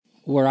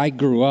where I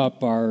grew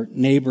up, our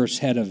neighbors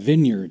had a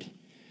vineyard.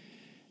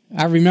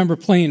 I remember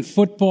playing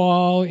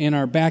football in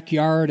our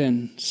backyard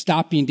and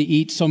stopping to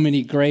eat so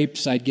many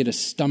grapes I'd get a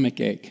stomach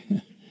ache.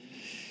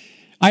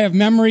 I have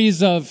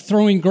memories of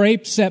throwing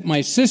grapes at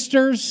my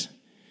sisters.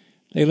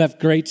 They left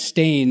great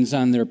stains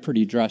on their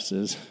pretty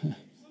dresses.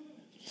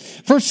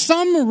 For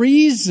some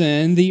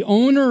reason, the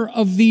owner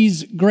of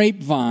these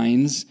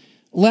grapevines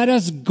let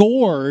us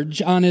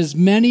gorge on as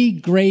many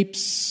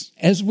grapes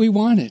as we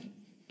wanted.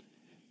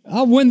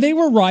 When they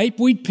were ripe,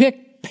 we'd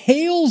pick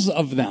pails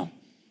of them.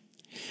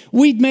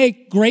 We'd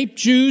make grape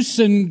juice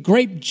and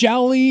grape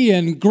jelly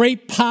and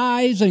grape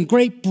pies and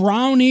grape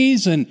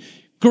brownies and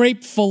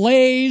grape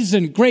fillets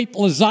and grape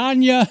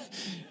lasagna,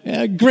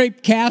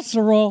 grape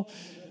casserole.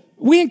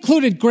 We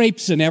included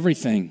grapes in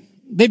everything.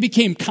 They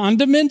became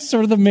condiments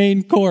or the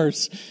main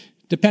course,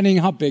 depending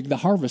how big the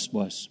harvest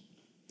was.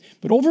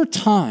 But over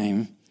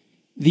time,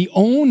 the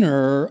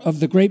owner of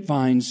the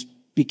grapevines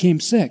became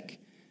sick,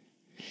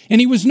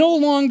 and he was no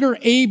longer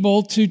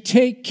able to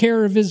take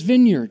care of his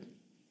vineyard.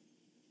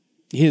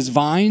 His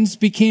vines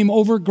became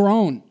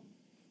overgrown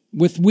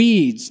with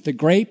weeds. The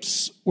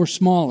grapes were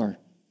smaller.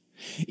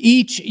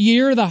 Each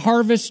year, the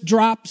harvest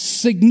dropped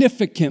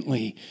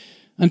significantly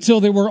until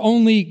there were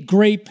only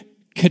grape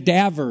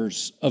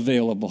cadavers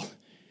available.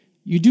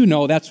 You do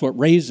know that's what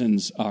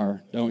raisins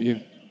are, don't you?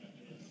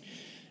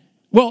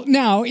 Well,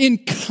 now,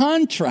 in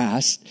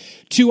contrast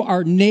to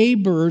our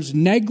neighbor's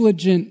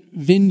negligent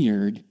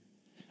vineyard,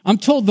 I'm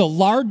told the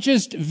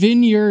largest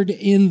vineyard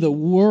in the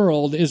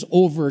world is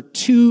over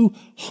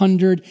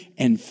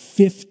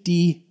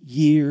 250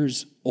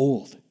 years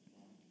old.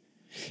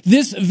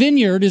 This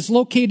vineyard is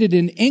located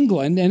in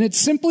England, and it's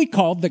simply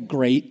called the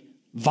Grape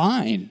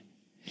Vine.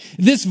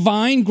 This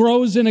vine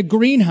grows in a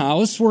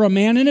greenhouse where a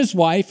man and his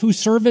wife, who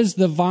serve as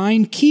the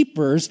vine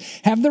keepers,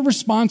 have the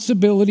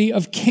responsibility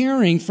of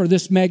caring for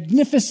this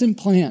magnificent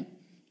plant.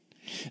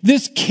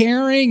 This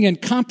caring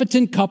and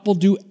competent couple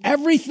do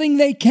everything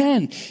they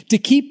can to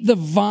keep the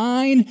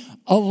vine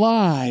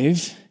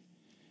alive.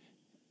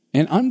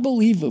 And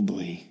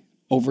unbelievably,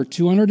 over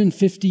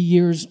 250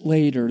 years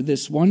later,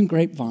 this one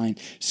grapevine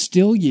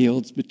still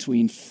yields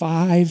between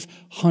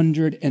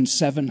 500 and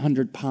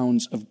 700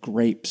 pounds of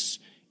grapes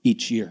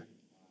each year.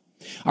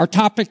 Our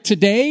topic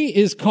today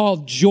is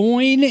called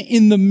Join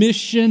in the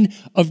Mission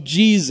of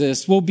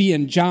Jesus. We'll be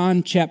in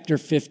John chapter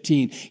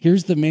 15.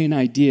 Here's the main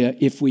idea.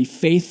 If we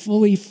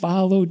faithfully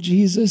follow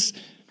Jesus,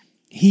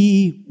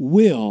 he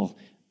will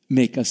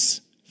make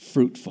us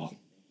fruitful.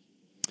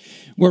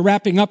 We're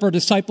wrapping up our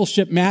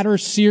Discipleship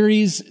Matters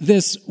series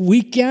this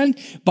weekend.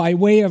 By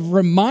way of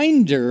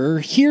reminder,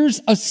 here's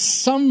a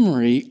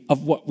summary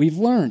of what we've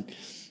learned.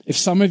 If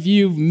some of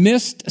you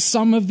missed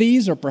some of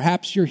these, or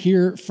perhaps you're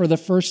here for the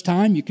first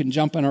time, you can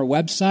jump on our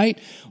website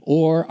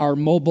or our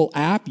mobile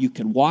app. You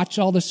can watch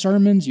all the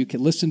sermons. You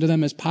can listen to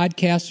them as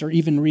podcasts or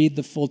even read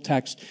the full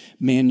text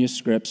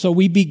manuscript. So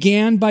we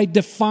began by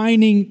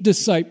defining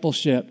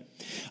discipleship.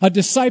 A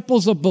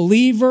disciple's a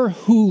believer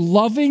who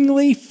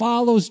lovingly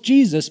follows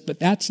Jesus, but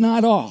that's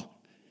not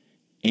all,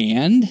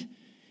 and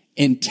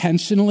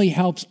intentionally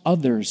helps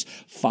others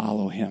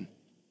follow him.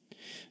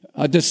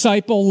 A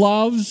disciple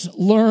loves,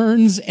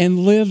 learns, and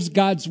lives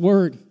God's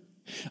word.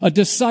 A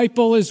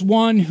disciple is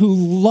one who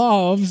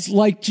loves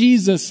like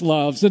Jesus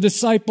loves. A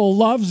disciple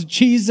loves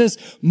Jesus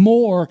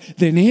more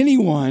than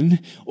anyone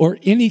or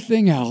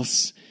anything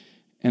else.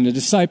 And a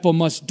disciple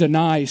must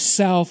deny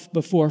self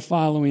before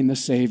following the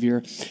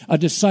Savior. A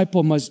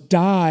disciple must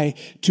die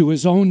to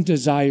his own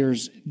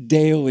desires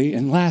daily.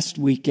 And last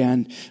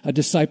weekend, a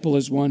disciple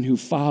is one who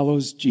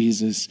follows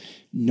Jesus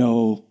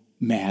no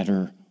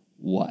matter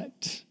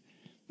what.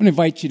 I want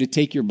to invite you to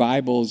take your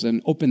Bibles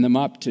and open them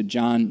up to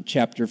John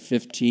chapter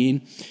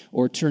 15,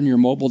 or turn your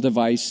mobile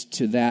device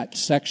to that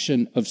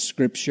section of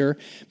Scripture.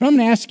 But I'm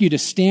going to ask you to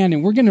stand,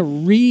 and we're going to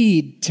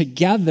read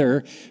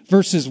together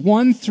verses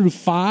 1 through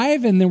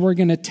 5, and then we're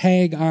going to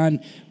tag on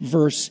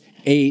verse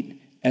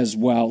 8 as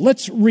well.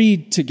 Let's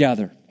read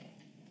together.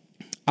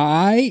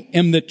 I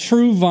am the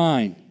true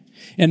vine,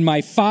 and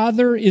my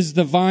Father is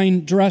the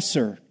vine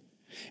dresser.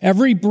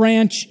 Every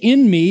branch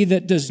in me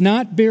that does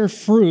not bear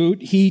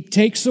fruit, he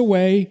takes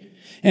away,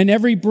 and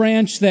every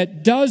branch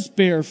that does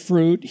bear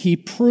fruit, he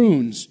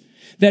prunes,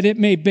 that it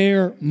may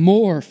bear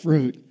more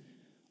fruit.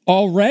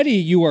 Already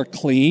you are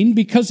clean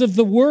because of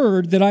the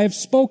word that I have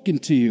spoken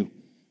to you.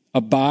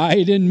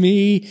 Abide in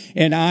me,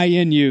 and I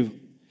in you.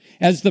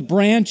 As the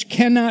branch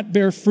cannot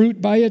bear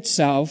fruit by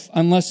itself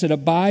unless it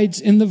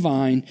abides in the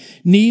vine,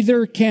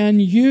 neither can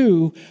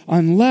you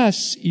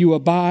unless you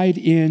abide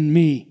in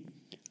me.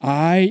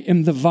 I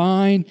am the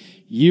vine,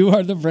 you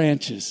are the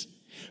branches.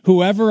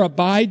 Whoever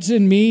abides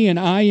in me and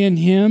I in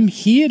him,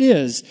 he it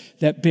is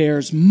that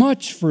bears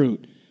much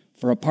fruit.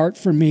 For apart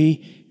from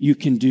me, you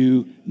can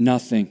do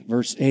nothing.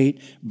 Verse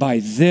 8,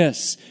 by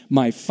this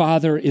my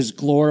Father is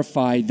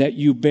glorified, that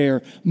you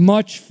bear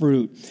much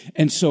fruit,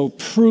 and so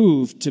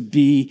prove to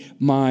be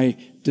my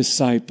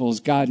disciples.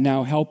 God,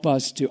 now help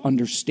us to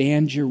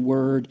understand your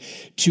word,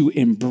 to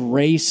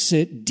embrace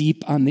it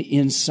deep on the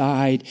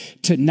inside,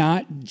 to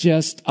not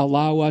just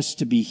allow us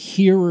to be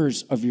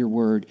hearers of your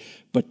word,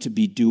 but to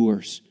be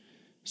doers.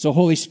 So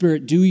Holy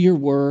Spirit, do your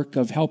work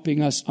of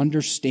helping us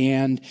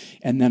understand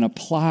and then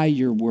apply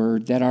your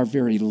word, that our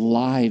very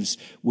lives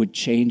would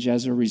change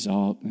as a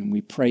result. And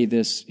we pray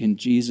this in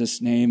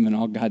Jesus' name, and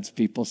all God's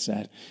people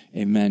said,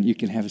 amen. You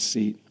can have a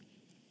seat.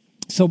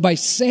 So by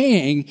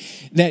saying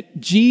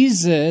that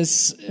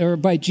Jesus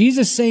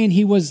saying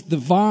he was the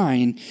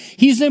vine,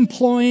 he's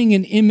employing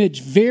an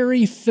image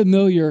very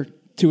familiar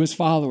to his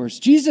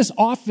followers. Jesus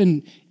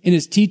often in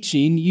his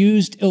teaching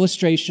used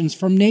illustrations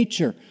from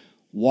nature: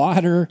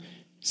 water,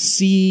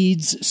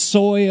 seeds,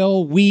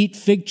 soil, wheat,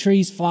 fig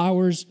trees,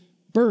 flowers,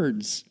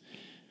 birds.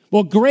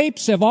 Well,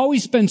 grapes have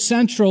always been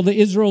central to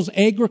Israel's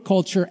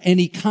agriculture and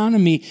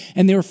economy,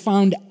 and they were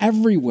found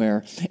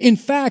everywhere. In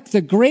fact,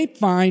 the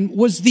grapevine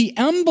was the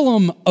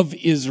emblem of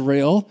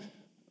Israel,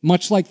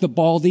 much like the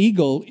bald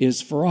eagle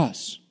is for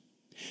us.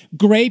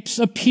 Grapes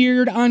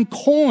appeared on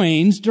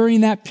coins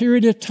during that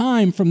period of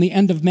time from the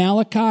end of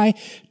Malachi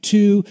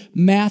to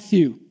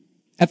Matthew.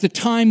 At the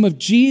time of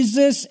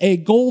Jesus, a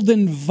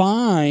golden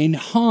vine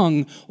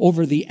hung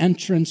over the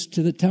entrance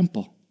to the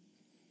temple.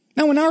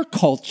 Now, in our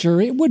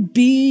culture, it would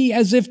be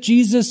as if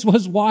Jesus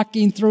was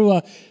walking through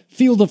a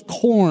field of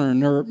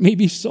corn or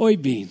maybe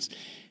soybeans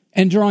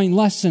and drawing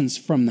lessons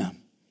from them.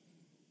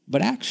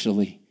 But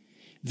actually,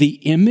 the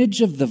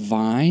image of the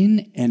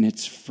vine and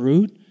its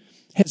fruit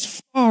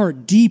has far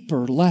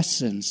deeper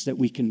lessons that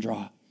we can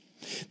draw.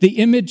 The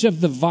image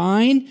of the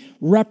vine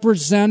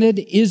represented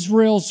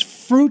Israel's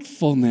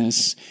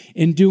fruitfulness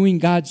in doing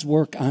God's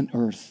work on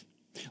earth.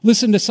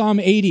 Listen to Psalm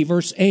 80,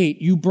 verse 8.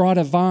 You brought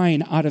a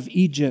vine out of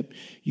Egypt.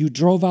 You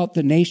drove out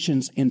the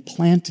nations and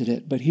planted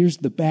it. But here's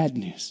the bad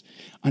news.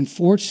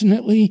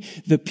 Unfortunately,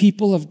 the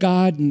people of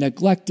God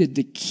neglected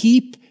to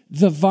keep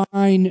the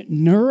vine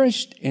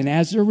nourished, and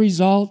as a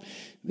result,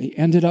 they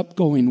ended up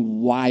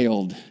going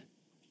wild,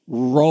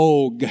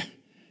 rogue,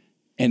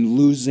 and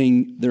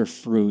losing their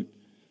fruit.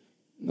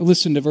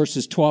 Listen to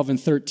verses 12 and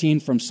 13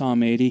 from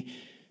Psalm 80.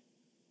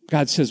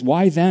 God says,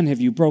 why then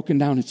have you broken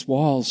down its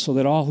walls so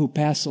that all who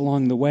pass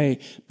along the way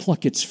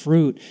pluck its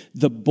fruit?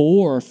 The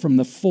boar from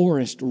the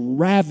forest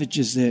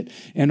ravages it,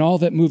 and all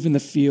that move in the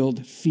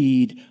field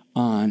feed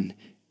on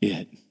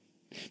it.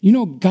 You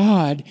know,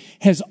 God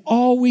has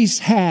always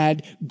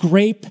had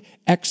grape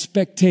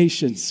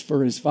expectations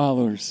for his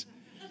followers.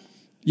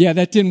 Yeah,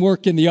 that didn't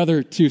work in the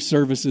other two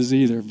services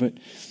either, but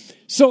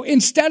so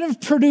instead of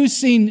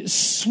producing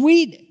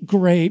sweet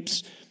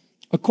grapes,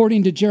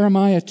 according to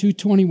Jeremiah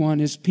 2:21,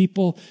 his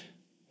people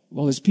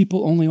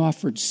only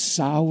offered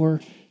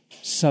sour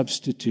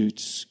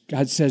substitutes.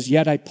 God says,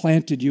 yet I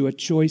planted you a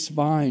choice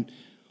vine,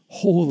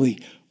 holy,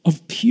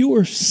 of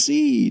pure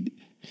seed.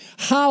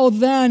 How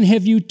then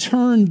have you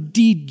turned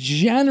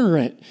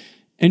degenerate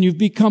and you've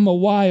become a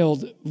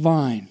wild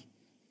vine?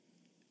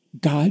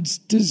 God's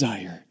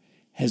desire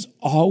has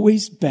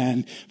always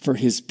been for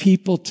his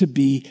people to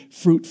be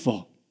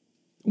fruitful.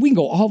 We can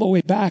go all the way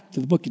back to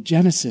the book of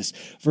Genesis,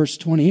 verse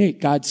 28.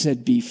 God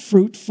said, be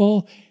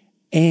fruitful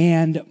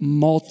and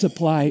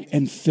multiply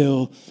and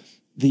fill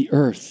the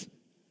earth.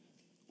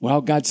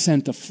 Well, God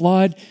sent a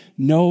flood.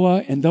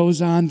 Noah and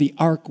those on the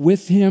ark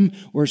with him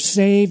were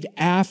saved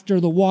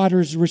after the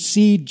waters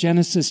recede.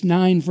 Genesis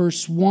 9,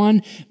 verse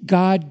 1,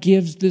 God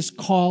gives this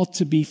call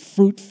to be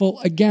fruitful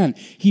again.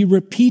 He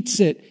repeats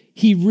it.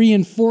 He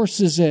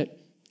reinforces it.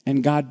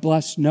 And God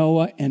blessed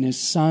Noah and his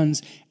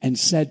sons and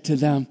said to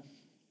them,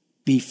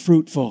 be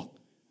fruitful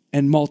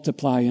and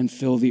multiply and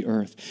fill the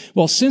earth.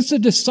 Well, since a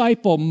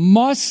disciple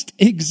must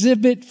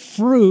exhibit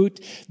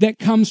fruit that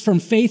comes from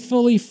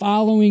faithfully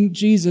following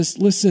Jesus,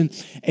 listen,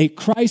 a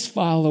Christ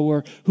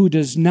follower who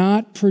does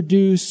not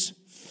produce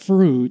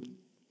fruit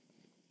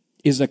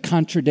is a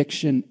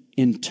contradiction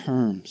in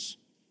terms.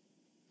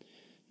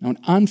 Now, an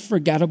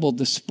unforgettable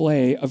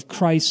display of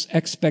Christ's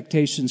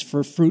expectations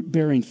for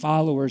fruit-bearing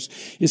followers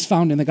is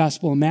found in the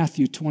Gospel of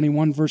Matthew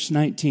 21, verse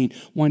 19.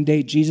 One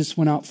day, Jesus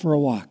went out for a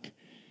walk,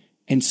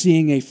 and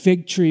seeing a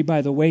fig tree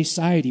by the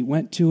wayside, he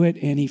went to it,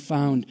 and he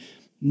found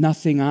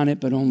nothing on it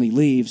but only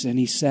leaves. And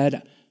he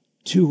said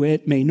to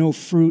it, may no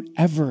fruit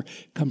ever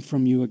come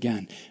from you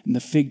again. And the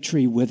fig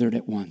tree withered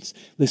at once.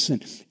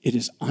 Listen, it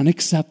is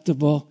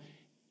unacceptable.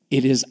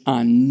 It is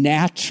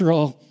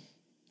unnatural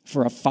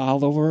for a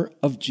follower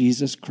of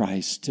Jesus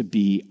Christ to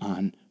be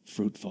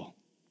unfruitful.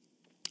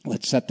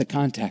 Let's set the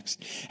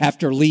context.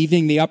 After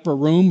leaving the upper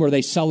room where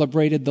they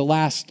celebrated the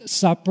Last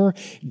Supper,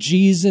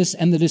 Jesus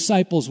and the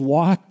disciples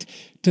walked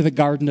to the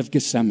Garden of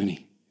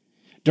Gethsemane.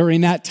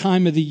 During that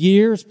time of the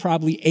year, it's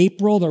probably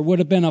April, there would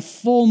have been a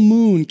full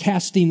moon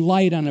casting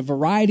light on a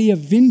variety of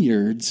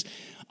vineyards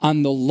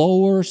on the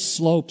lower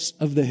slopes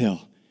of the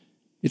hill.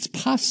 It's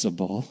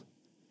possible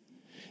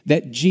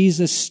that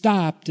Jesus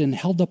stopped and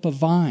held up a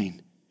vine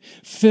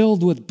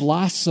filled with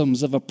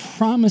blossoms of a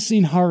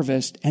promising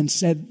harvest and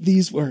said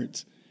these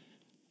words,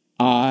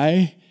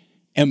 I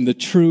am the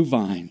true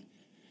vine,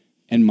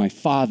 and my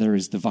Father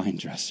is the vine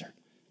dresser.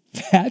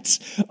 That's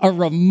a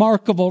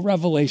remarkable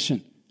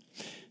revelation.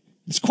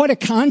 It's quite a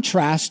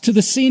contrast to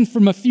the scene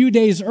from a few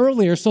days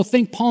earlier. So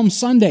think Palm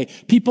Sunday.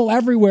 People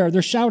everywhere,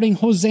 they're shouting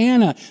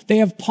Hosanna. They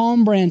have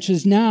palm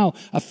branches now.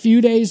 A few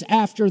days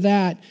after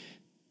that,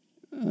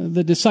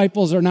 the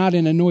disciples are not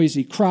in a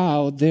noisy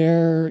crowd.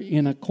 They're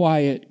in a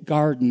quiet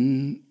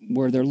garden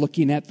where they're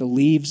looking at the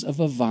leaves of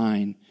a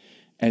vine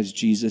as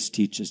Jesus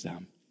teaches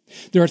them.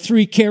 There are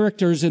three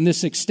characters in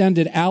this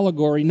extended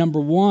allegory. Number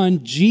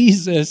one,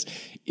 Jesus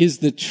is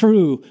the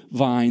true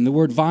vine. The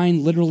word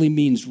vine literally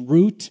means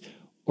root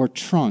or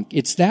trunk.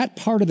 It's that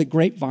part of the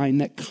grapevine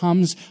that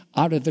comes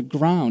out of the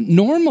ground.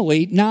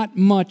 Normally, not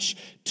much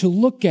to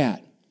look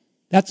at.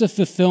 That's a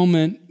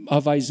fulfillment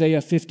of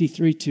Isaiah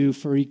 53:2,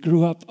 for he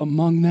grew up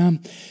among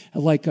them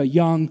like a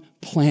young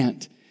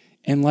plant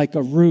and like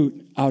a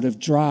root out of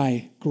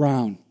dry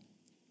ground.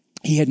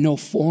 He had no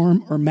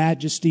form or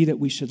majesty that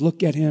we should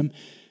look at him,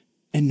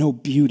 and no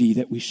beauty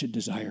that we should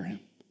desire him.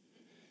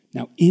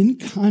 Now, in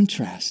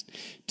contrast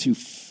to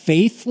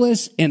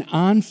faithless and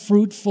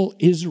unfruitful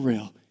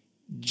Israel,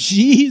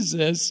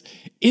 Jesus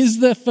is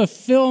the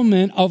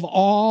fulfillment of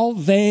all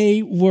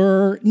they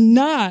were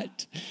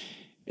not.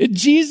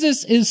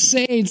 Jesus is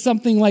saying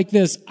something like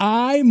this: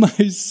 I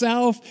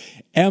myself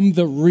am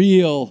the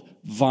real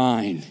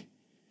vine.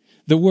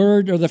 The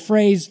word or the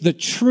phrase, the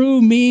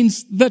true,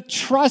 means the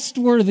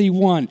trustworthy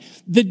one,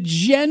 the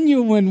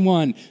genuine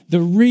one,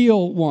 the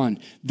real one.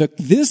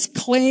 This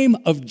claim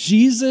of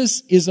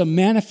Jesus is a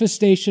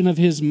manifestation of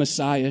his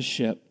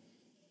messiahship.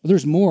 Well,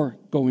 there's more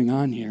going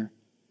on here.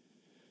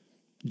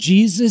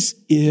 Jesus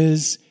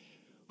is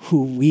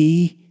who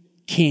we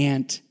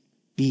can't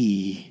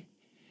be,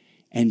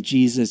 and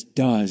Jesus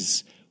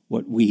does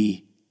what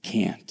we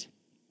can't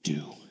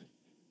do.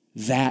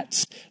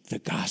 That's the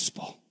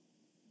gospel.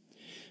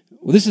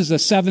 Well, this is the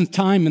seventh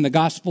time in the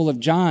Gospel of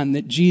John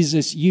that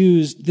Jesus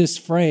used this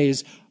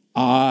phrase,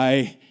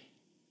 I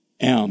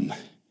am.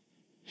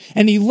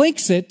 And he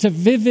links it to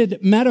vivid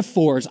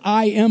metaphors.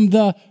 I am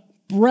the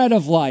bread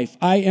of life.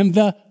 I am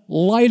the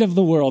light of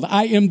the world.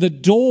 I am the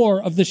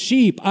door of the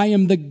sheep. I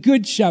am the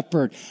good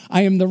shepherd.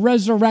 I am the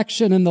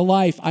resurrection and the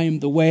life. I am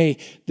the way,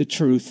 the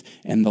truth,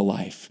 and the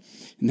life.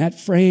 And that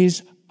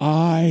phrase,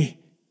 I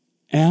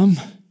am,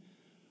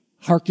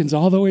 harkens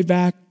all the way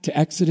back to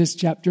Exodus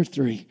chapter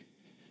 3.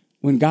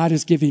 When God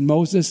is giving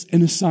Moses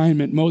an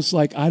assignment, Moses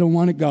like, I don't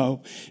want to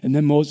go. And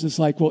then Moses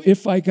like, well,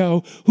 if I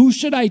go, who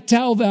should I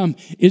tell them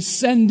is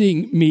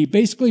sending me?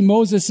 Basically,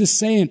 Moses is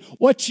saying,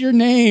 what's your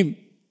name?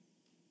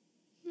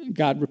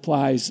 God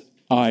replies,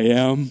 I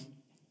am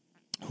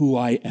who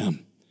I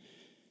am.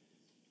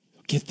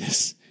 Get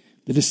this.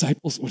 The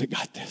disciples would have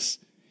got this.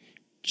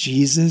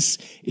 Jesus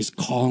is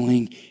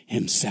calling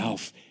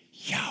himself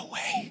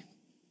Yahweh.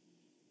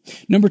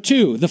 Number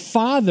two, the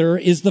Father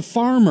is the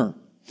farmer.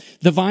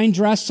 The vine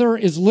dresser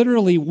is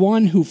literally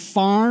one who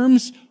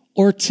farms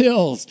or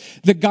tills.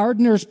 The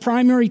gardener's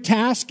primary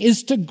task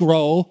is to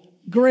grow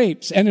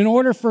grapes. And in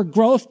order for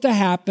growth to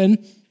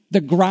happen,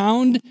 the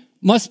ground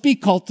must be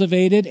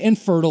cultivated and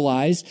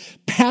fertilized.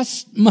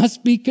 Pests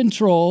must be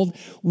controlled.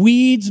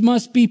 Weeds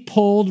must be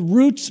pulled.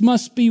 Roots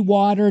must be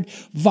watered.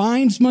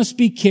 Vines must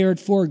be cared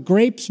for.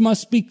 Grapes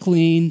must be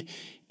cleaned.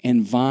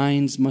 And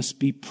vines must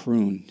be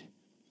pruned.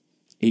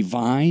 A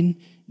vine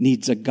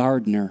needs a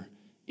gardener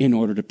in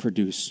order to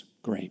produce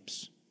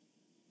grapes.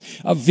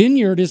 A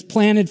vineyard is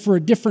planted for a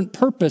different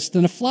purpose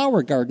than a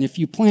flower garden. If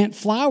you plant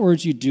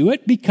flowers, you do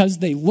it because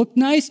they look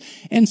nice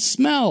and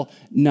smell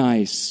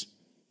nice.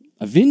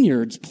 A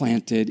vineyard's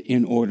planted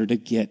in order to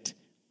get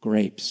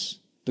grapes.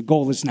 The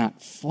goal is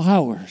not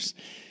flowers.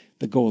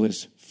 The goal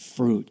is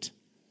fruit.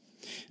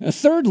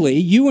 Thirdly,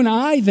 you and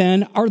I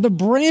then are the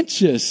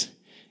branches.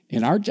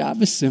 And our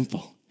job is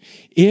simple.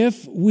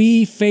 If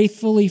we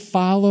faithfully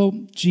follow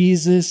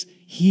Jesus,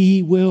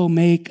 he will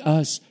make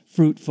us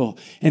fruitful.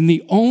 And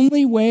the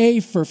only way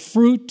for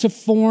fruit to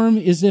form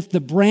is if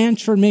the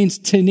branch remains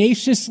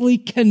tenaciously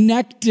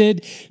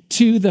connected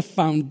to the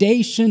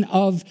foundation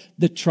of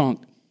the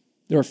trunk.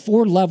 There are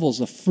 4 levels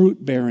of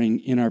fruit bearing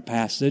in our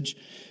passage.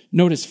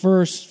 Notice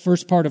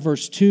first part of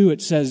verse 2,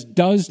 it says,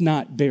 does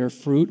not bear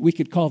fruit. We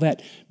could call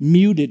that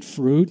muted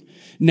fruit.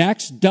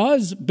 Next,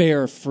 does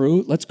bear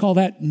fruit. Let's call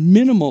that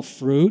minimal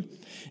fruit.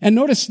 And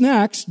notice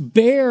next,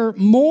 bear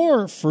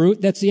more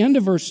fruit. That's the end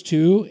of verse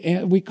 2.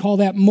 And we call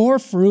that more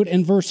fruit.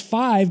 And verse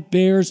 5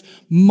 bears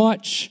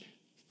much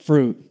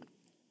fruit.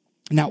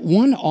 Now,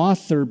 one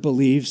author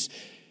believes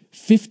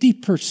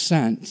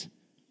 50%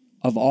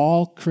 of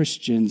all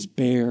Christians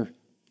bear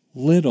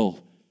little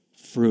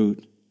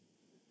fruit.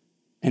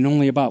 And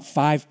only about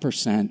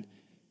 5%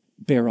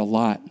 bear a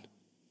lot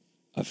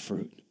of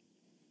fruit.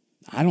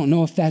 I don't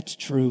know if that's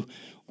true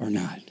or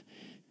not.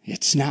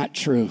 It's not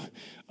true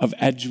of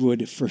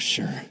Edgewood for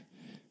sure.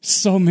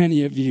 So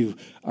many of you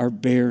are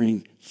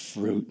bearing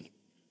fruit.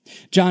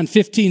 John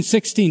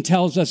 15:16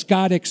 tells us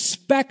God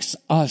expects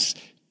us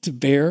to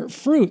bear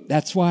fruit.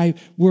 That's why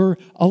we're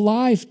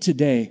alive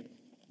today.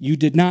 You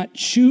did not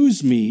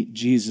choose me,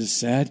 Jesus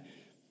said,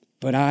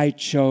 but I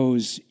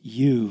chose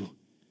you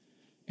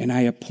and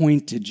I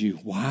appointed you.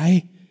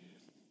 Why?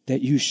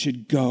 That you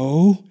should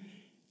go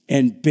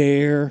and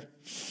bear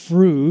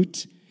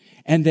fruit,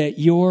 and that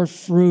your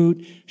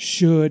fruit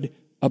should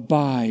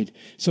abide.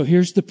 So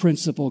here's the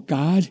principle.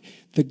 God,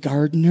 the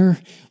gardener,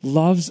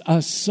 loves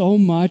us so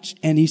much,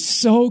 and he's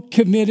so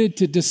committed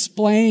to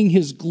displaying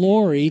his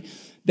glory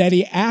that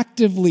he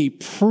actively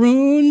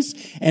prunes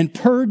and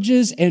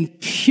purges and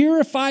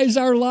purifies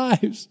our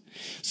lives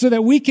so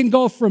that we can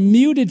go from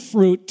muted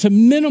fruit to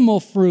minimal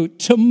fruit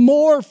to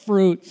more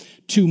fruit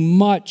to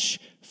much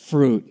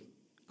fruit.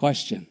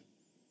 Question: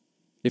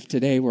 if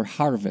today were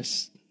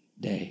harvest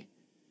day,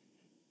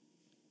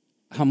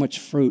 how much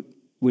fruit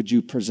would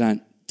you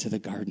present to the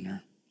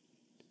gardener?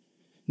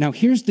 Now,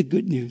 here's the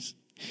good news.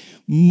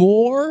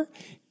 More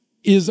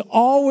is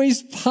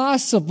always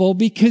possible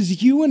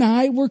because you and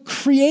I were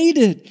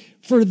created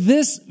for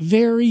this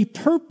very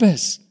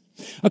purpose.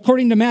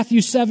 According to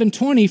Matthew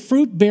 7:20,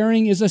 fruit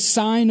bearing is a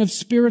sign of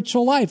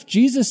spiritual life.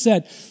 Jesus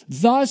said,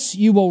 thus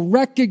you will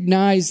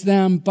recognize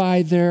them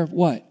by their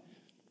what?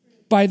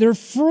 By their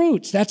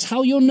fruits. That's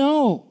how you'll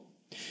know.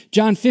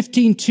 John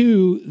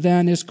 15:2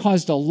 then has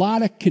caused a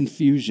lot of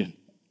confusion.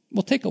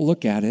 We'll take a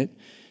look at it.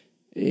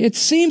 It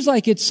seems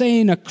like it's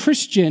saying a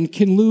Christian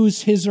can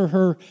lose his or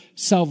her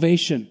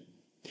salvation.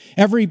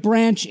 Every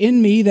branch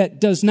in me that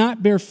does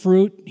not bear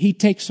fruit, he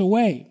takes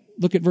away.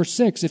 Look at verse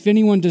 6. If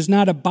anyone does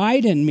not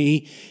abide in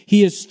me,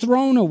 he is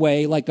thrown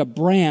away like a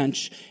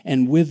branch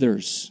and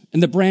withers.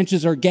 And the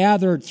branches are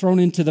gathered, thrown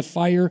into the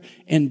fire,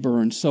 and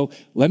burned. So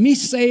let me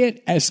say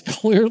it as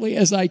clearly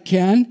as I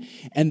can,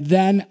 and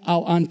then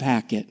I'll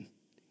unpack it.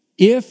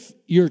 If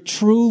you're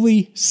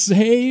truly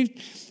saved,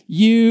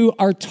 you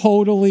are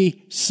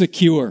totally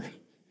secure.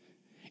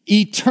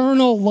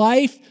 Eternal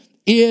life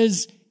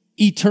is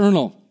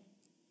eternal.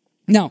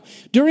 Now,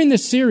 during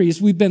this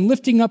series, we've been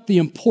lifting up the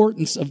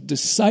importance of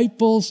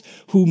disciples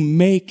who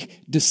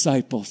make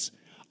disciples.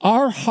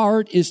 Our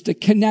heart is to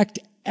connect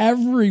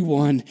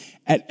everyone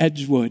at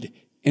Edgewood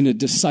in a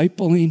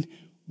discipling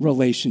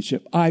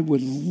relationship. I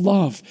would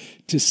love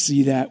to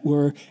see that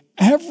where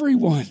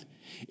everyone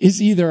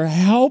is either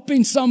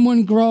helping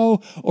someone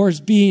grow or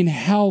is being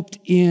helped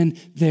in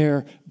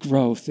their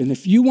growth. And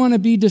if you want to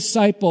be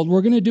discipled,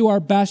 we're going to do our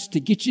best to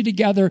get you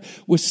together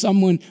with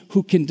someone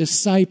who can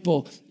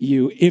disciple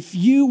you. If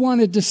you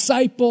want to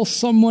disciple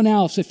someone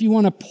else, if you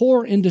want to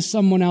pour into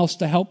someone else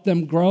to help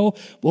them grow,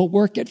 we'll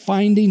work at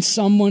finding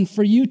someone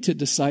for you to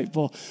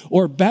disciple.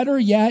 Or better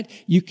yet,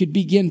 you could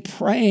begin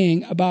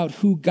praying about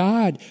who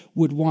God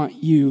would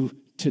want you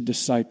to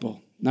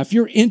disciple. Now, if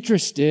you're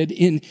interested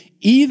in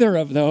either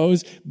of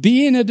those,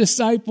 being a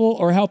disciple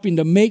or helping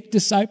to make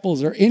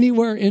disciples or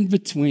anywhere in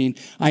between,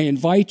 I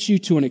invite you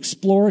to an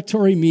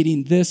exploratory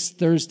meeting this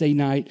Thursday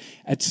night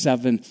at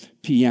 7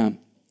 p.m.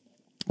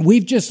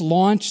 We've just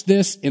launched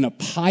this in a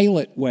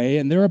pilot way,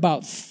 and there are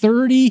about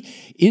 30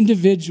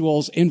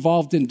 individuals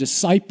involved in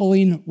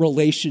discipling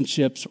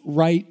relationships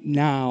right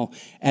now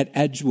at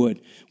Edgewood.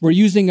 We're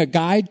using a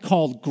guide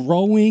called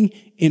Growing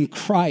in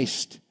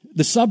Christ.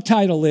 The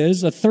subtitle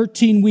is a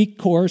 13-week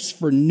course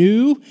for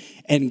new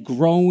and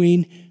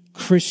growing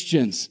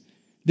Christians.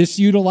 This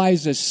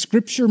utilizes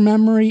scripture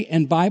memory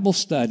and Bible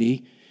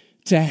study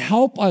to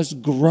help us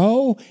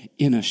grow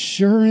in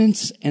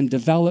assurance and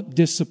develop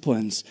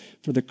disciplines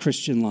for the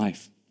Christian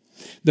life.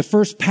 The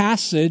first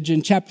passage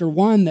in chapter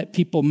 1 that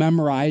people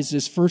memorize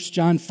is 1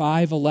 John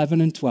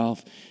 5:11 and 12.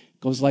 It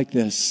goes like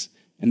this,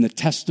 and the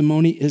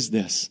testimony is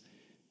this,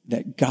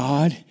 that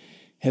God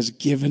has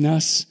given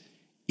us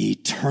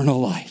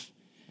eternal life.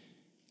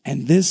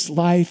 And this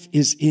life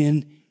is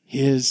in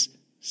his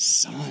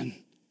Son.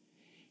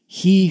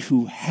 He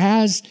who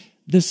has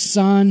the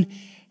Son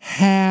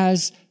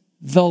has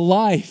the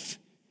life.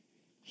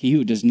 He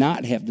who does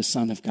not have the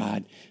Son of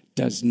God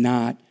does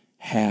not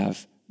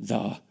have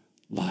the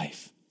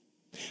life.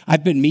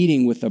 I've been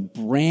meeting with a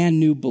brand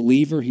new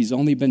believer. He's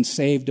only been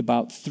saved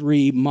about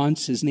 3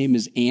 months. His name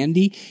is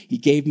Andy. He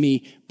gave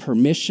me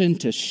permission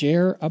to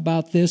share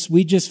about this.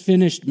 We just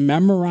finished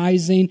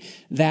memorizing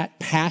that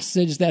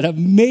passage, that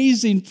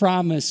amazing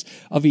promise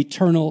of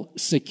eternal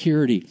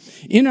security.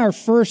 In our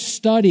first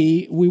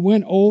study, we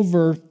went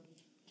over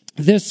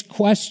this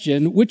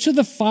question: which of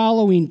the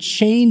following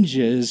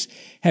changes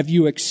have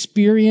you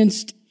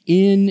experienced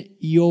in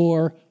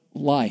your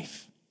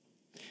life?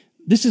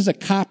 This is a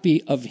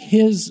copy of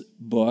his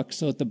book,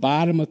 so at the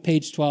bottom of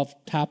page 12,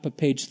 top of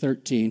page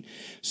 13.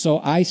 So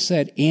I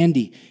said,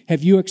 Andy,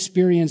 have you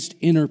experienced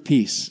inner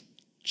peace?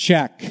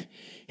 Check.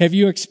 Have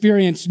you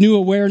experienced new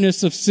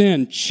awareness of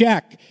sin?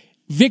 Check.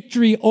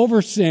 Victory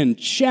over sin?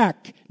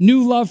 Check.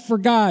 New love for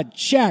God?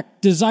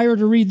 Check. Desire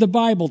to read the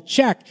Bible?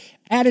 Check.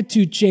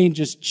 Attitude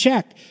changes?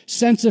 Check.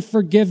 Sense of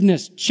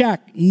forgiveness?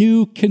 Check.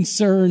 New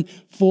concern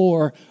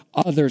for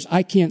others.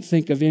 I can't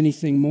think of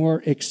anything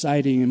more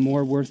exciting and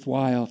more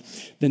worthwhile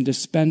than to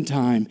spend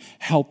time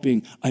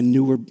helping a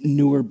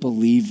newer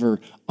believer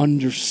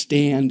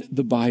understand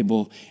the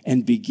Bible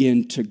and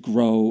begin to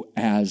grow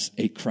as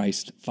a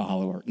Christ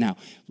follower. Now,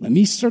 let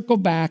me circle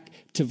back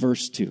to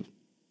verse 2.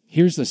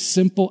 Here's a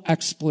simple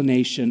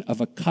explanation of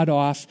a cut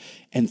off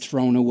and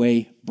thrown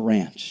away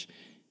branch.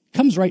 It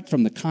comes right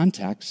from the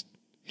context.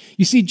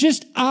 You see,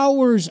 just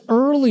hours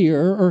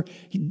earlier, or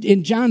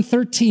in John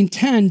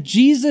 13:10,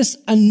 Jesus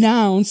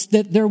announced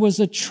that there was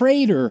a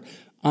traitor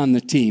on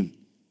the team.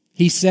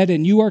 He said,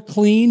 "And you are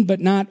clean, but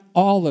not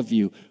all of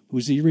you."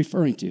 Who's he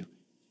referring to?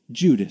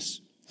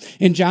 Judas.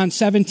 In John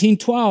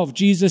 17:12,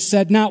 Jesus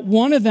said, "Not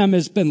one of them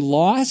has been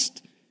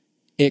lost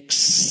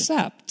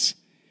except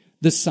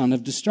the son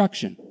of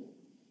destruction."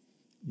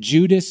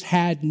 Judas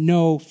had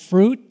no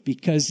fruit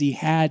because he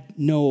had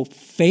no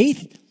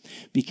faith,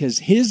 because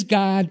his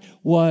God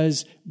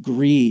was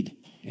greed.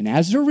 And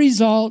as a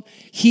result,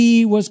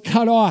 he was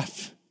cut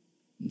off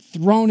and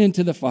thrown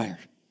into the fire.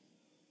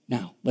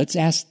 Now, let's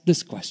ask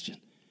this question.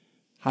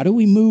 How do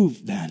we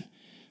move then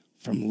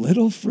from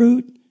little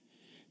fruit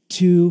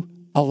to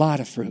a lot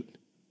of fruit?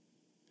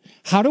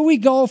 How do we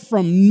go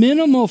from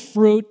minimal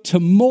fruit to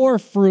more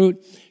fruit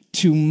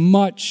to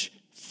much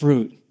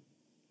fruit?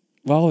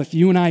 Well, if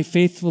you and I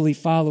faithfully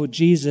follow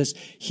Jesus,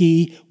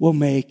 he will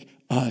make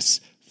us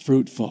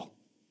fruitful.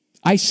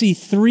 I see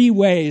 3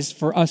 ways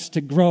for us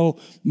to grow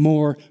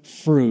more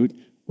fruit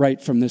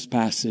right from this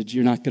passage.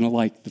 You're not going to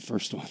like the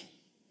first one.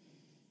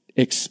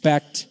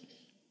 Expect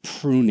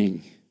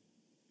pruning.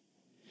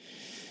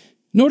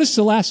 Notice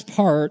the last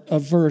part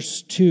of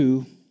verse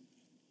 2.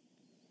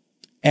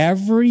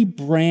 Every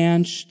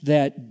branch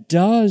that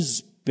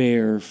does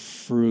bear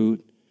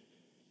fruit,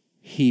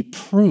 he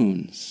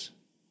prunes.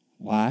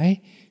 Why?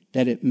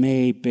 That it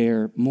may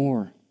bear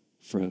more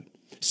fruit.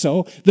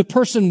 So the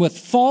person with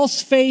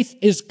false faith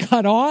is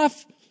cut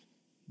off.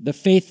 The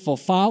faithful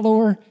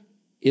follower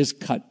is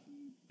cut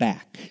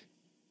back.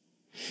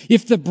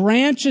 If the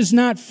branch is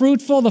not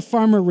fruitful, the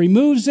farmer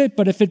removes it.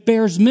 But if it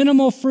bears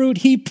minimal fruit,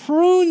 he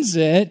prunes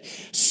it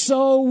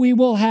so we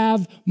will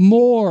have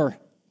more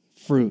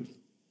fruit.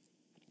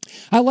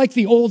 I like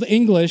the Old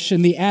English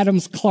in the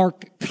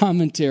Adams-Clark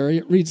commentary.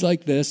 It reads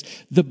like this: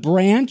 "The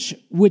branch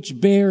which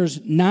bears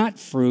not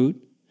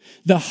fruit,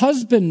 the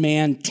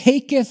husbandman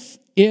taketh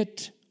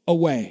it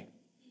away.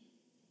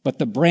 But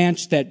the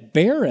branch that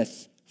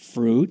beareth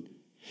fruit,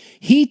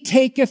 he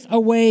taketh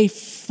away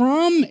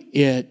from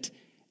it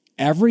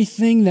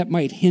everything that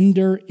might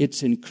hinder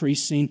its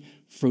increasing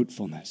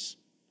fruitfulness."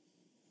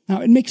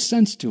 Now, it makes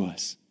sense to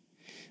us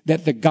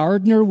that the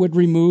gardener would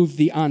remove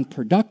the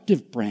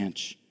unproductive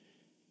branch,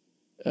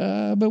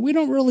 but we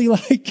don't really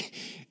like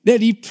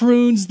that he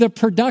prunes the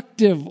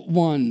productive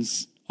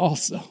ones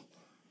also.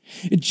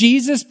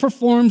 Jesus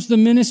performs the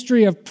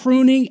ministry of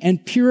pruning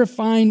and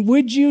purifying,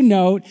 would you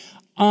note,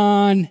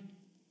 on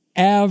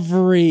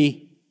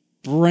every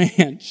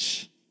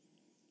branch.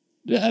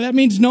 That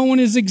means no one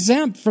is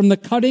exempt from the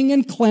cutting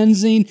and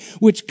cleansing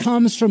which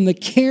comes from the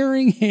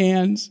caring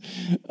hands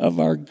of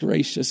our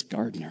gracious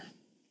gardener.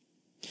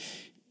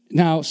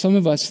 Now, some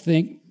of us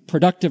think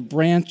productive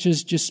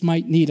branches just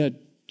might need a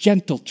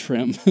gentle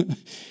trim.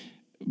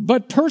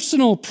 But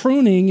personal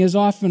pruning is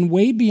often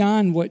way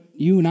beyond what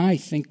you and I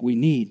think we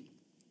need.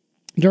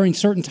 During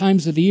certain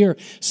times of the year,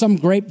 some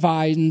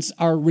grapevines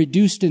are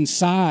reduced in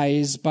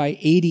size by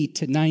 80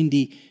 to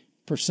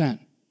 90%.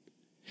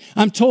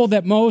 I'm told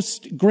that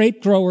most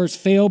grape growers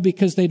fail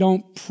because they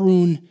don't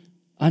prune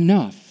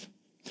enough.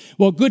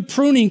 Well, good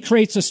pruning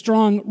creates a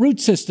strong root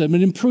system.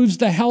 It improves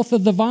the health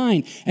of the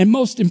vine. And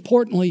most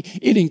importantly,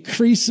 it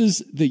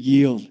increases the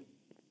yield.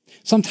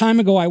 Some time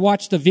ago, I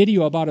watched a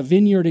video about a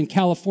vineyard in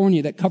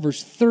California that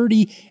covers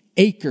 30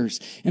 acres.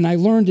 And I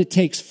learned it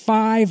takes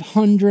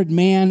 500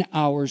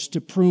 man-hours to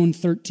prune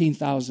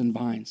 13,000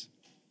 vines.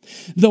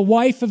 The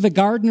wife of the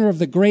gardener of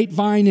the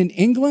grapevine in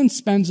England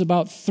spends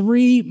about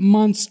 3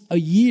 months a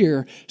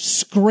year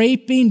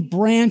scraping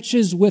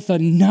branches with a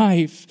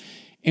knife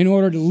in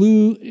order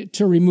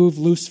to remove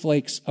loose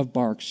flakes of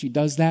bark. She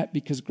does that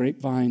because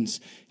grapevines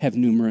have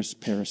numerous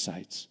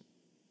parasites.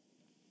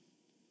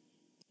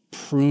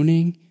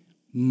 Pruning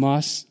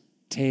must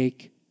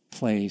take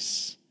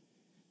place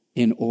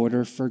in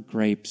order for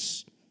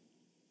grapes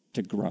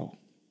to grow.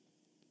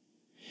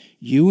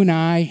 You and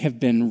I have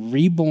been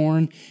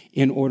reborn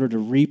in order to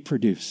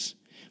reproduce.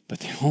 But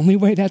the only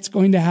way that's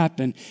going to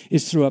happen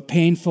is through a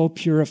painful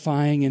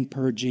purifying and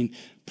purging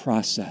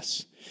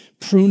process.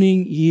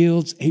 Pruning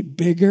yields a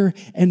bigger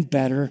and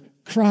better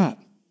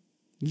crop.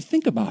 You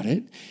think about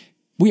it.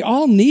 We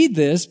all need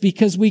this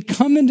because we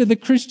come into the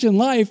Christian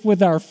life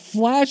with our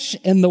flesh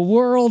and the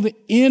world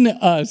in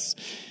us.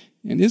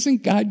 And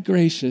isn't God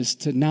gracious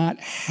to not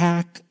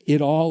hack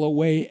it all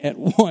away at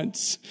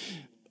once,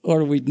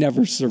 or we'd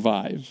never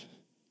survive?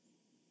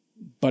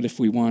 But if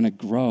we want to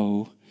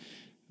grow,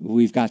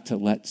 we've got to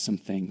let some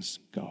things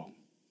go.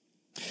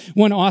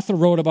 One author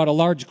wrote about a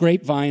large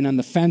grapevine on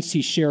the fence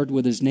he shared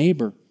with his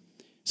neighbor.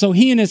 So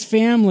he and his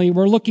family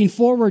were looking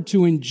forward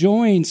to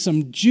enjoying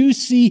some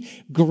juicy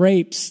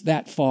grapes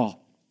that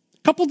fall.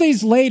 A couple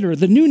days later,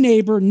 the new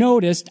neighbor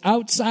noticed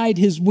outside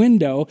his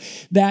window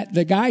that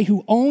the guy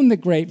who owned the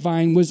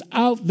grapevine was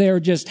out there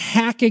just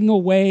hacking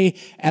away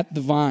at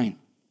the vine.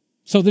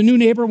 So the new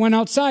neighbor went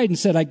outside and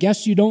said, "I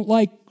guess you don't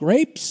like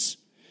grapes?"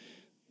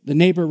 The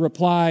neighbor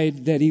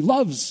replied that he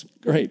loves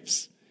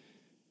grapes.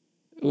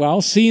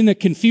 Well, seeing the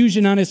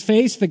confusion on his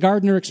face, the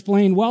gardener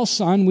explained, well,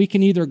 son, we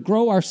can either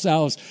grow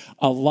ourselves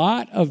a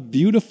lot of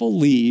beautiful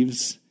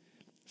leaves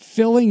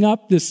filling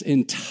up this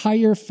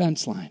entire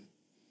fence line,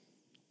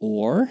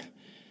 or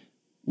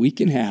we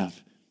can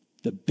have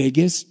the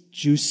biggest,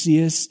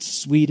 juiciest,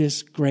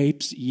 sweetest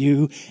grapes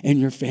you and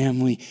your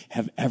family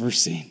have ever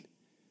seen.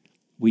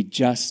 We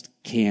just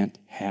can't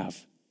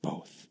have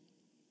both.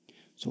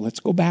 So let's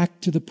go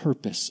back to the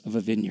purpose of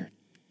a vineyard.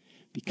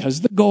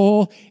 Because the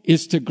goal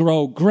is to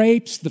grow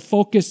grapes, the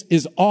focus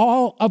is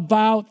all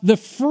about the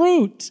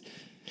fruit,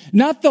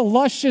 not the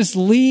luscious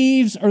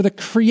leaves or the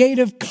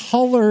creative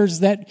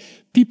colors that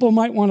people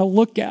might want to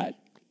look at.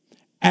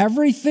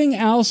 Everything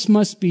else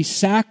must be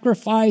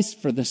sacrificed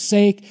for the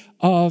sake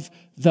of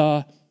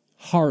the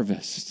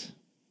harvest.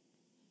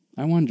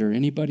 I wonder,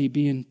 anybody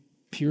being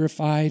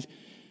purified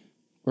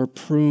or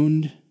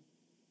pruned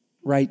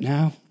right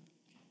now?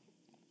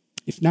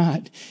 If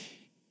not,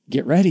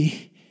 get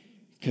ready,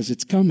 because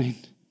it's coming.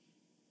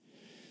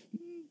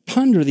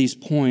 Ponder these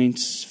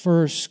points.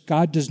 First,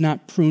 God does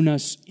not prune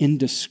us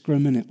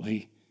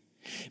indiscriminately.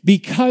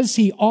 Because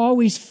he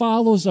always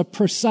follows a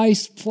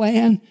precise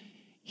plan,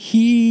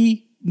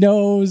 he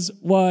knows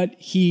what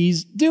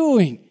he's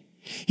doing.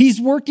 He's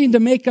working to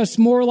make us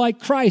more like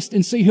Christ,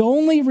 and so he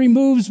only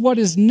removes what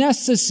is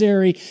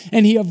necessary,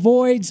 and he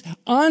avoids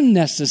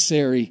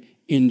unnecessary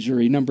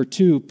injury. Number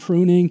two,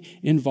 pruning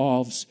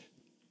involves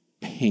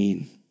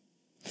pain.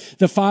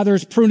 The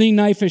Father's pruning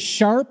knife is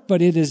sharp,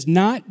 but it is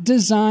not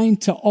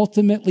designed to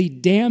ultimately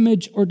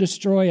damage or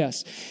destroy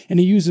us. And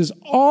he uses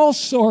all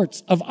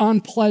sorts of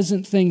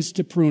unpleasant things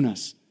to prune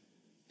us.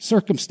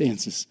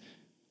 Circumstances,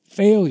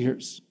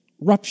 failures,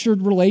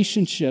 ruptured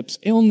relationships,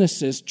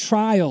 illnesses,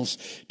 trials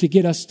to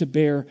get us to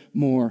bear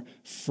more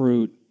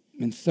fruit.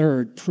 And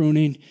third,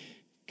 pruning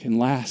can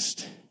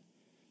last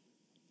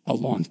a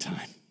long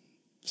time.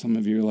 Some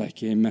of you are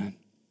like, amen.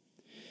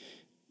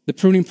 The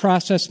pruning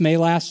process may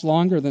last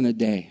longer than a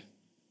day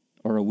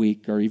or a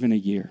week or even a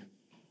year.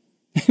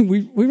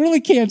 We really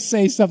can't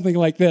say something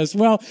like this.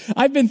 Well,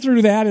 I've been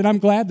through that and I'm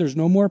glad there's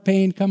no more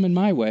pain coming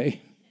my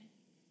way.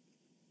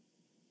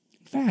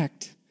 In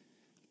fact,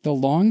 the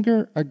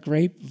longer a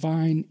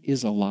grapevine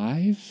is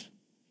alive,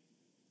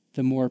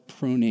 the more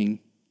pruning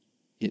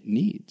it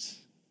needs.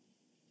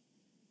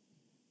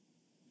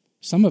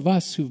 Some of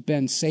us who've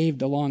been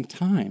saved a long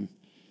time,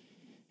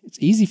 it's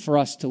easy for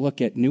us to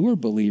look at newer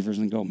believers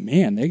and go,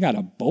 man, they got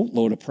a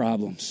boatload of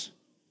problems.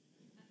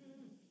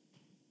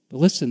 But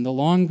listen, the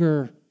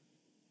longer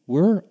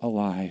we're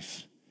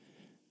alive,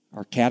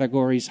 our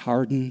categories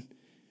harden,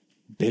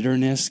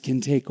 bitterness can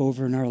take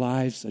over in our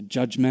lives, a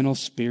judgmental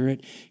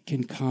spirit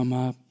can come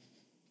up.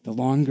 The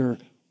longer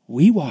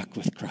we walk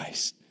with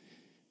Christ,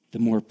 the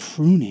more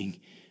pruning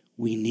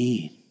we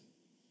need.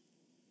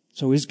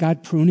 So is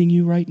God pruning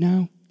you right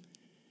now?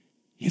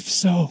 If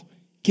so,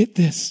 get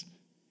this.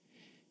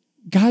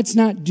 God's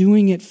not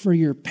doing it for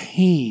your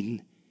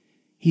pain.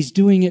 He's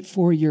doing it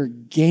for your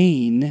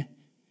gain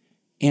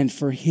and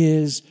for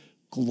his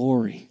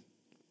glory.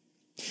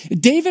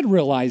 David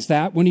realized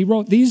that when he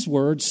wrote these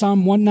words,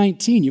 Psalm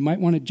 119. You might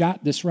want to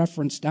jot this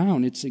reference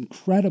down. It's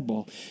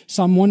incredible.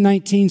 Psalm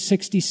 119,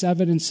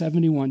 67 and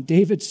 71.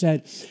 David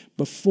said,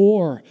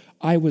 before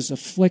I was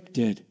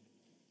afflicted,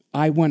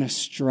 I went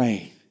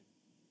astray.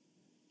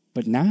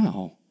 But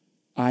now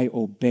I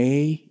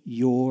obey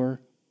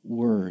your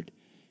word.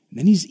 And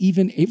then he's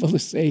even able to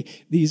say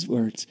these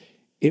words,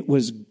 it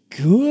was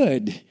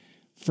good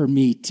for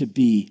me to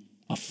be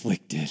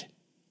afflicted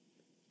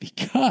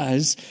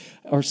because,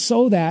 or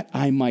so that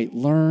I might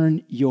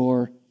learn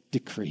your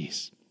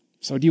decrees.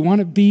 So do you want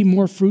to be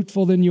more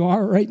fruitful than you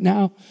are right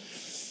now?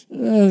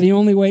 The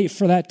only way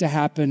for that to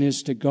happen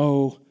is to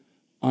go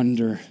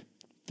under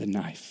the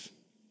knife.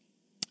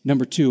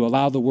 Number two,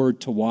 allow the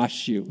word to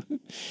wash you.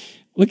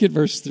 Look at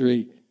verse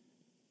 3.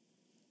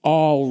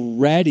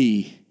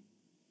 Already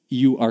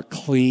you are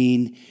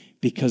clean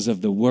because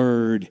of the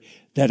word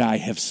that I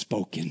have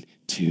spoken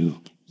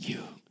to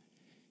you.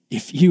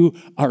 If you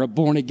are a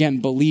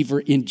born-again believer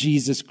in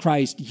Jesus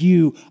Christ,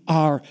 you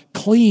are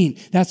clean.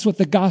 That's what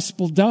the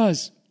gospel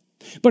does.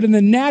 But in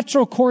the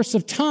natural course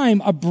of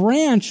time, a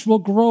branch will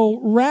grow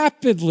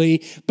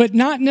rapidly, but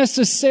not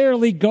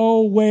necessarily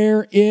go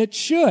where it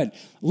should.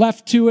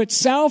 Left to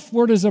itself,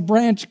 where does a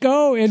branch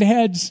go? It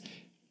heads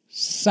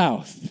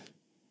south.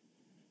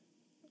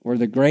 Where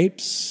the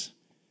grapes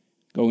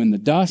go in the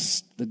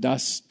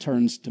dust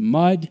turns to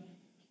mud.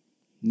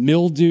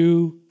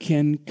 Mildew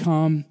can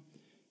come.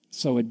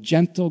 So a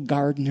gentle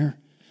gardener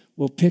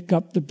will pick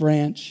up the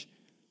branch,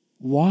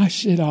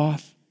 wash it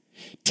off,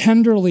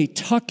 tenderly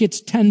tuck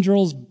its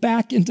tendrils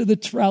back into the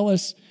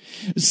trellis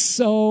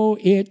so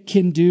it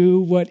can do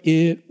what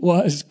it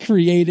was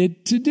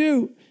created to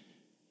do,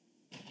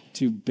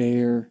 to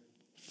bear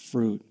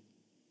fruit.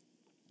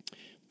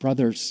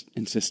 Brothers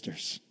and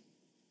sisters,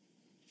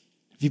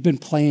 have you been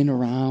playing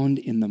around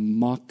in the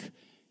muck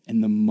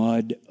and the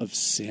mud of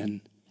sin?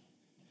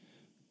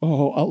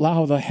 Oh,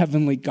 allow the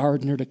heavenly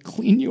gardener to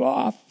clean you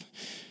off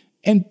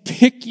and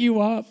pick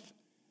you up.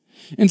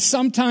 And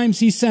sometimes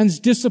he sends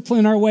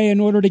discipline our way in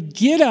order to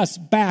get us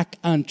back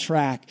on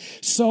track.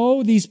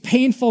 So these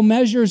painful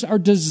measures are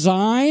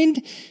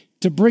designed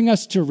to bring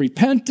us to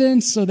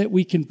repentance so that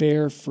we can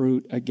bear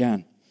fruit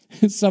again.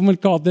 Someone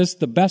called this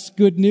the best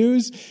good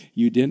news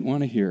you didn't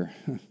want to hear.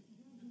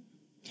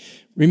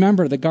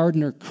 Remember, the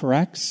gardener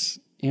corrects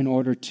in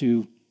order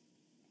to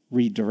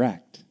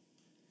redirect.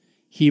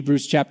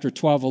 Hebrews chapter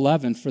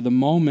 12:11, for the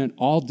moment,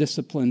 all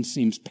discipline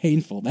seems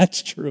painful.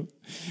 That's true,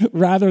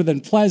 rather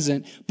than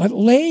pleasant. But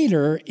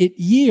later, it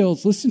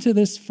yields, listen to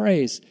this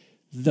phrase,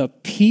 the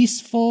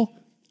peaceful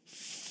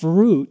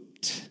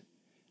fruit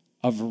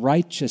of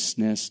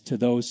righteousness to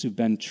those who've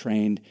been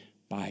trained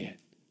by it.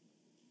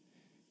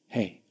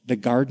 Hey, the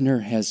gardener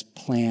has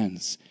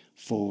plans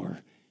for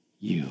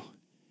you.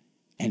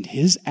 And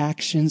his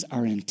actions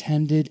are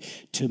intended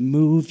to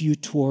move you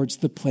towards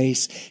the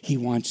place he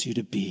wants you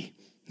to be.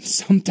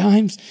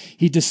 Sometimes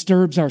he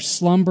disturbs our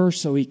slumber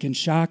so he can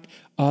shock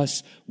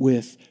us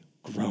with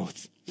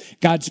growth.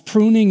 God's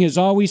pruning is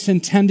always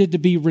intended to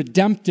be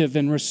redemptive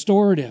and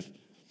restorative.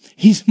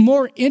 He's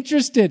more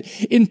interested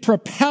in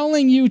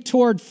propelling you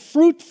toward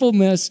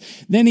fruitfulness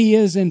than he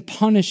is in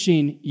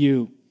punishing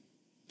you.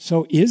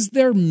 So is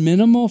there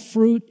minimal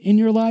fruit in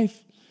your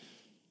life?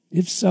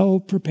 If so,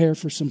 prepare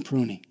for some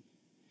pruning.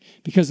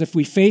 Because if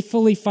we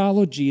faithfully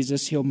follow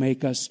Jesus, he'll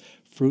make us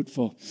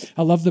fruitful.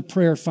 I love the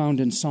prayer found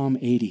in Psalm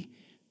 80.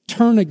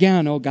 Turn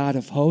again, O God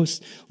of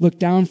hosts. Look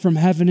down from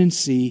heaven and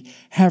see.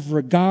 Have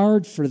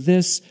regard for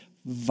this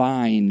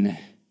vine.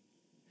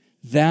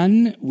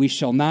 Then we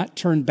shall not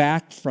turn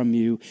back from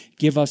you.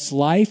 Give us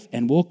life,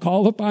 and we'll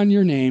call upon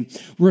your name.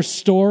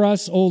 Restore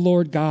us, O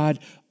Lord God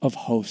of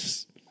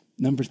hosts.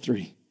 Number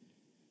 3,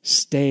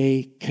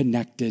 stay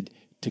connected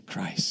to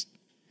Christ.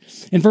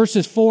 In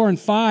verses 4 and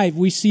 5,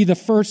 we see the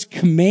first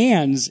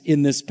commands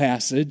in this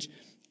passage.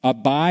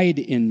 Abide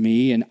in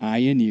me, and I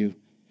in you.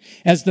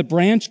 As the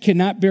branch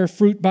cannot bear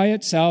fruit by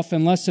itself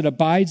unless it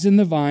abides in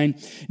the vine,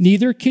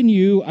 neither can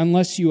you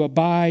unless you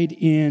abide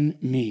in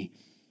me.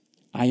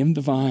 I am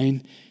the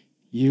vine,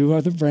 you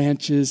are the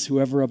branches.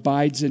 Whoever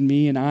abides in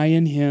me and I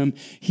in him,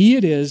 he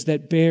it is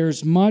that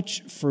bears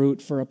much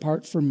fruit, for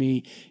apart from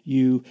me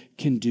you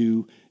can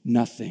do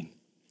nothing.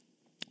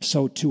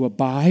 So to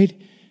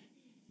abide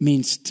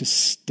means to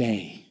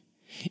stay.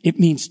 It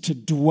means to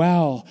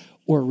dwell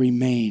or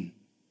remain,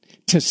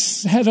 to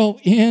settle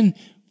in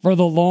for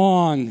the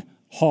long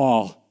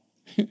haul.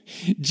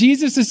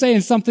 Jesus is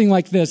saying something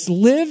like this: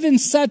 live in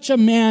such a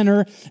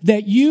manner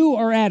that you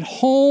are at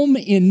home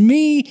in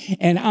me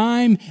and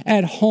I'm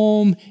at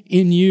home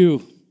in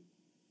you.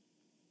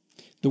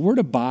 The word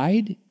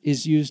abide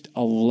is used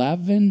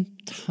 11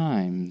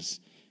 times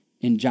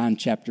in John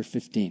chapter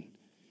 15.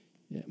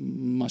 It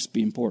must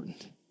be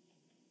important.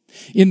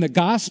 In the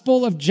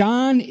Gospel of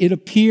John, it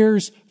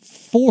appears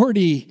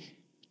 40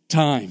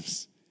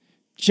 times.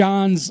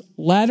 John's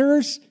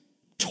letters,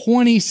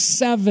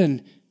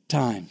 27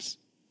 times.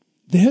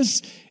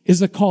 This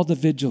is a call to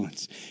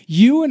vigilance.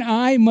 You and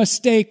I must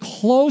stay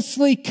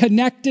closely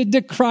connected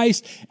to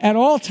Christ at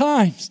all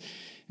times.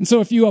 And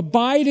so if you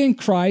abide in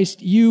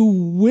Christ, you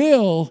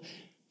will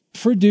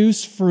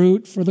produce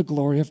fruit for the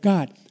glory of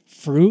God.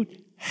 Fruit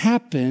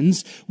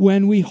happens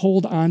when we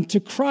hold on to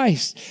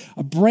Christ.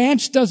 A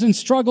branch doesn't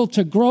struggle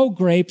to grow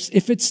grapes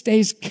if it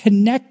stays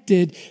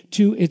connected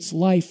to its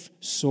life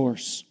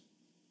source.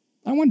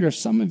 I wonder if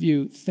some of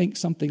you think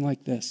something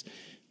like this.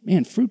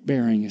 Man, fruit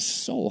bearing is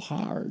so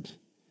hard.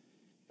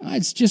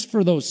 It's just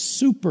for those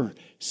super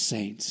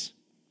saints.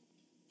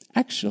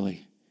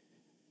 Actually,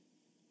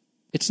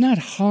 it's not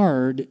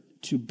hard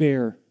to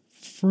bear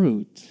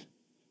fruit.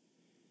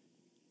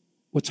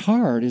 What's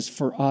hard is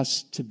for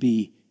us to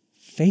be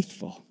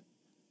faithful,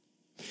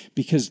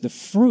 because the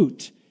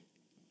fruit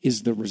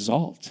is the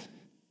result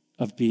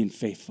of being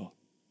faithful.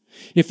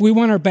 If we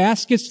want our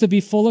baskets to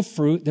be full of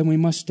fruit, then we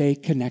must stay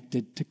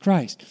connected to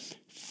Christ.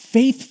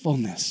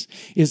 Faithfulness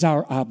is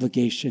our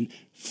obligation.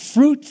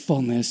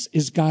 Fruitfulness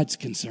is God's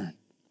concern.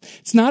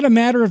 It's not a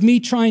matter of me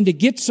trying to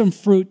get some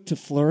fruit to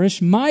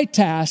flourish. My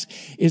task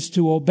is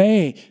to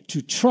obey,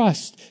 to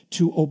trust,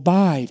 to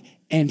abide,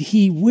 and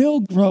he will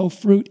grow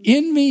fruit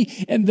in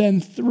me and then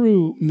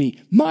through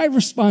me. My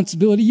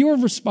responsibility, your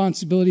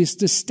responsibility, is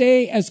to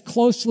stay as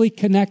closely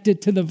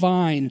connected to the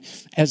vine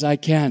as I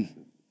can.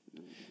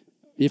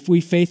 If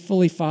we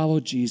faithfully follow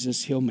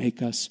Jesus, he'll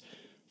make us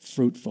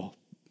fruitful.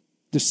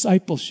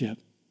 Discipleship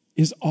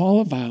is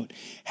all about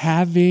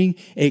having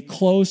a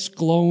close,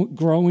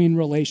 growing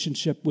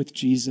relationship with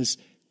Jesus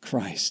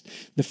Christ.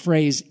 The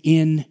phrase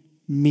 "in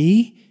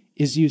me"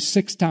 is used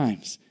 6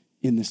 times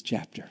in this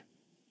chapter.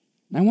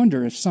 And I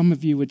wonder if some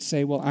of you would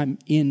say, well, I'm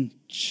in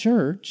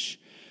church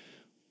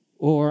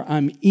or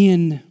I'm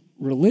in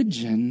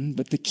religion,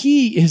 but the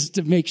key is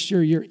to make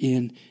sure you're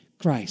in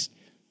Christ.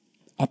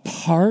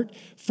 Apart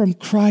from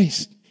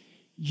Christ,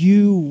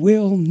 you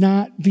will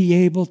not be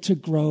able to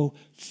grow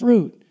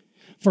fruit.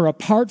 For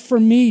apart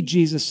from me,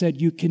 Jesus said,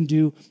 you can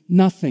do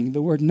nothing.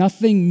 The word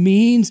nothing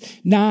means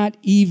not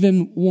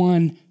even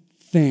one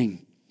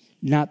thing,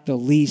 not the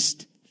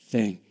least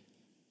thing.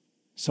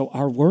 So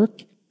our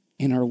work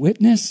and our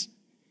witness,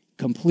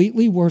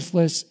 completely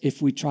worthless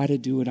if we try to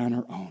do it on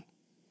our own.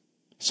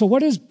 So what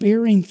does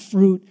bearing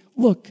fruit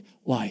look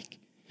like?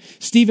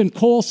 Stephen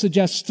Cole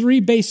suggests 3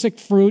 basic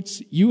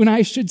fruits you and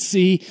I should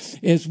see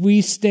as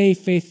we stay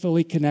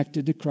faithfully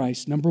connected to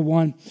Christ. Number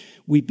 1,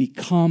 we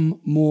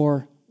become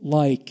more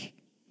like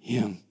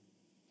Him.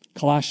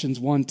 Colossians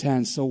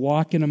 1:10, so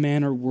walk in a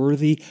manner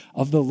worthy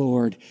of the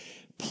Lord,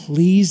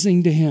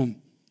 pleasing to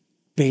Him,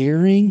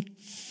 bearing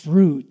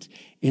fruit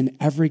in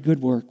every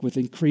good work with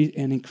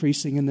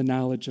increasing in the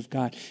knowledge of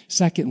God.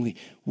 Secondly,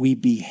 we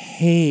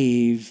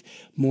behave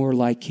more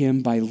like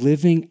Him by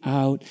living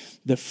out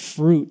the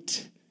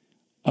fruit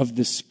of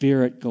the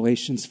Spirit,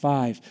 Galatians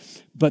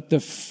 5. But the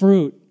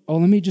fruit,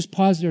 let me just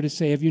pause there to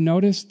say, have you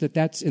noticed that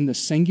that's in the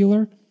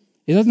singular?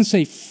 It doesn't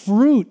say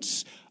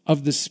fruits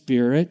of the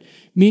Spirit,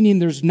 meaning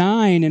there's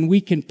 9 and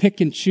we can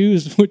pick and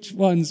choose which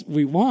ones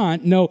we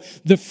want. No,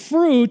 the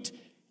fruit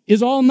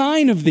is all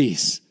 9 of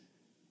these.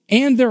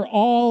 And they're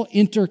all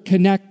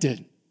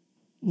interconnected.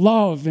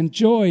 Love and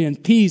joy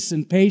and peace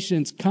and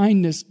patience,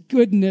 kindness,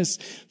 goodness,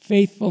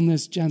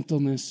 faithfulness,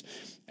 gentleness,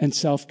 and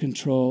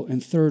self-control.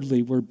 And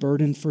thirdly, we're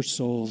burdened for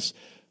souls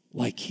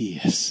like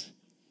He is.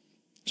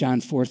 John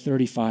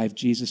 4:35,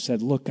 Jesus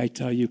said, look, I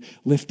tell you,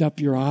 lift up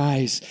your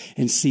eyes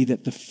and see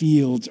that the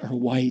fields are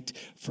white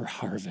for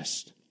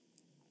harvest.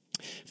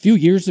 A few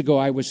years ago,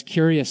 I was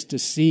curious to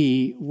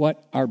see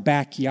what our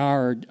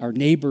backyard, our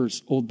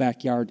neighbor's old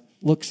backyard,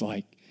 looks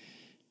like.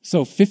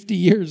 So 50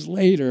 years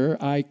later,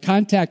 I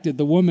contacted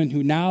the woman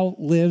who now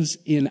lives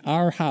in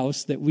our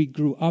house that we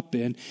grew up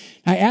in.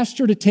 I asked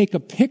her to take a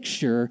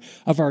picture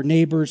of our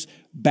neighbor's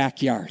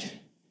backyard.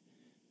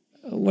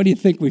 What do you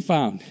think we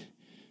found?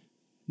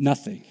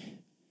 Nothing.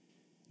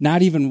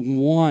 Not even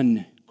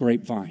one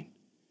grapevine.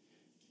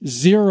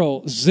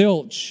 0,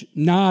 zilch,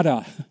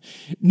 nada.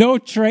 No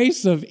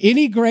trace of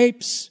any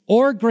grapes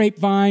or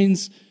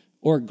grapevines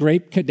or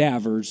grape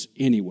cadavers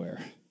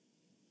anywhere.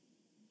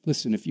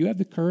 Listen, if you have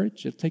the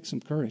courage, it'll take some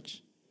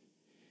courage.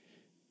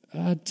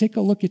 Take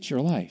a look at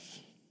your life.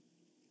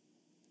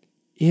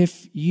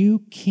 If you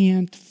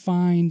can't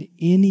find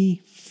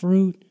any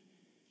fruit,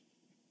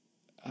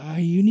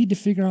 you need to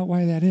figure out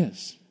why that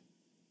is.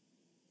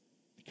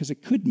 Because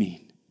it could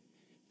mean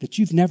that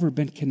you've never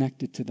been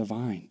connected to the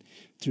vine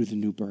through the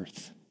new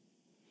birth.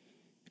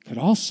 It could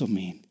also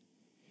mean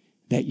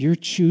that you're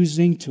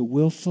choosing to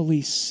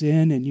willfully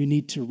sin and you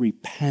need to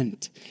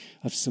repent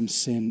of some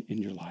sin in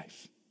your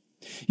life.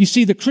 You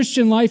see, the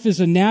Christian life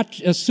is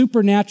a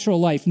supernatural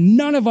life.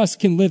 None of us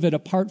can live it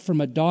apart from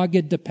a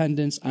dogged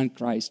dependence on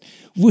Christ.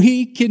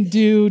 We can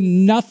do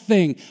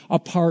nothing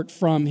apart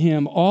from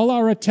Him. All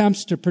our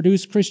attempts to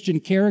produce Christian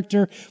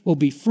character will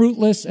be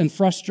fruitless and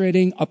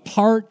frustrating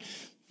apart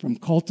from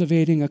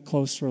cultivating a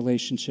close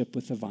relationship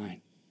with the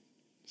vine.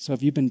 So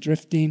have you been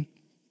drifting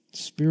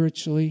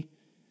spiritually,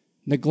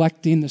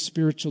 neglecting the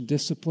spiritual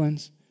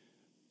disciplines?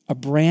 A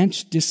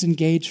branch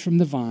disengaged from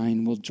the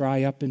vine will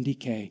dry up and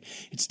decay.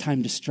 It's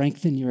time to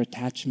strengthen your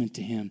attachment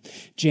to Him.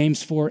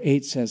 James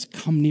 4:8 says,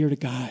 come near to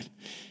God,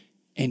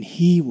 and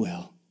He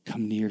will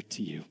come near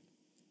to you.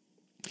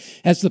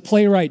 As the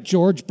playwright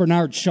George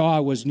Bernard Shaw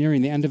was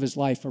nearing the end of his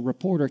life, a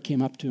reporter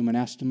came up to him and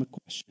asked him a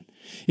question.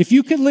 If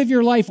you could live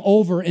your life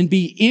over and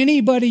be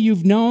anybody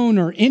you've known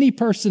or any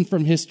person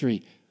from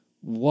history,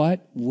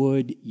 what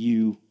would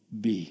you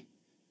be?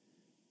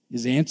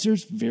 His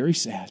answer's very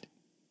sad.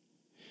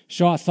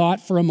 Shaw thought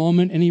for a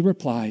moment and he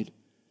replied,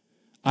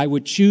 I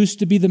would choose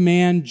to be the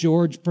man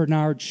George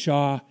Bernard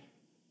Shaw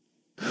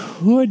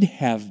could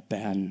have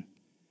been,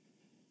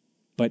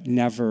 but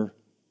never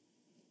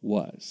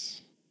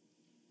was.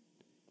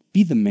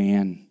 Be the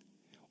man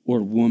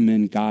or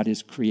woman God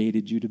has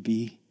created you to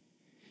be,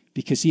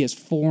 because He has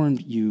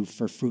formed you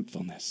for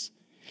fruitfulness.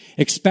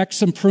 Expect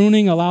some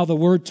pruning, allow the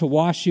Word to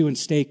wash you, and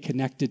stay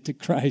connected to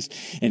Christ.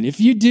 And if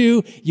you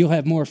do, you'll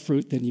have more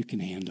fruit than you can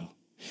handle.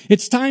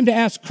 It's time to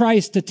ask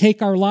Christ to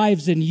take our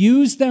lives and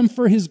use them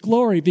for His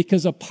glory,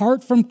 because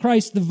apart from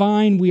Christ the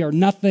vine, we are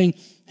nothing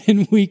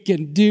and we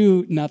can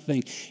do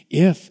nothing.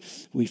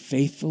 If we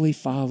faithfully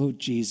follow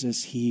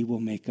Jesus, He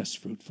will make us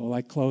fruitful.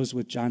 I close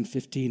with John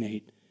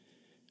 15:8.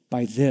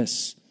 By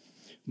this,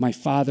 my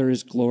Father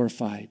is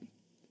glorified,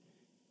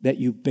 that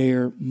you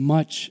bear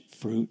much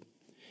fruit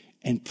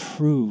and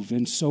prove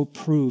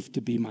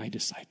to be my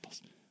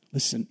disciples.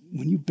 Listen,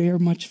 when you bear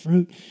much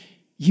fruit,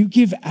 you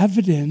give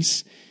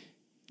evidence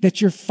that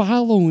you're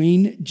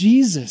following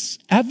Jesus,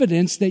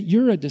 evidence that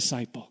you're a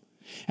disciple.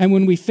 And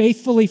when we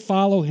faithfully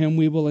follow Him,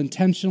 we will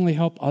intentionally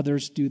help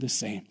others do the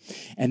same.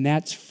 And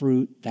that's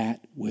fruit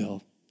that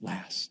will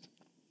last.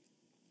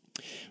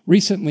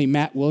 Recently,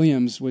 Matt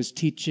Williams was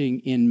teaching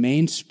in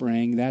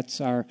Mainspring. That's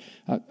our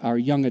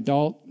young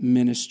adult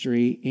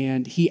ministry.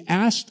 And he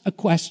asked a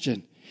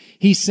question.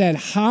 He said,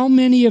 how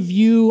many of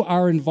you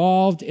are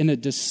involved in a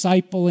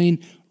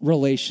discipling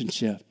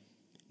relationship?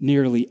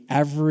 Nearly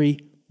every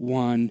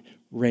one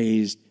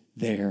raised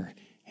their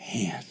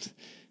hand.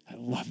 I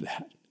love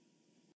that.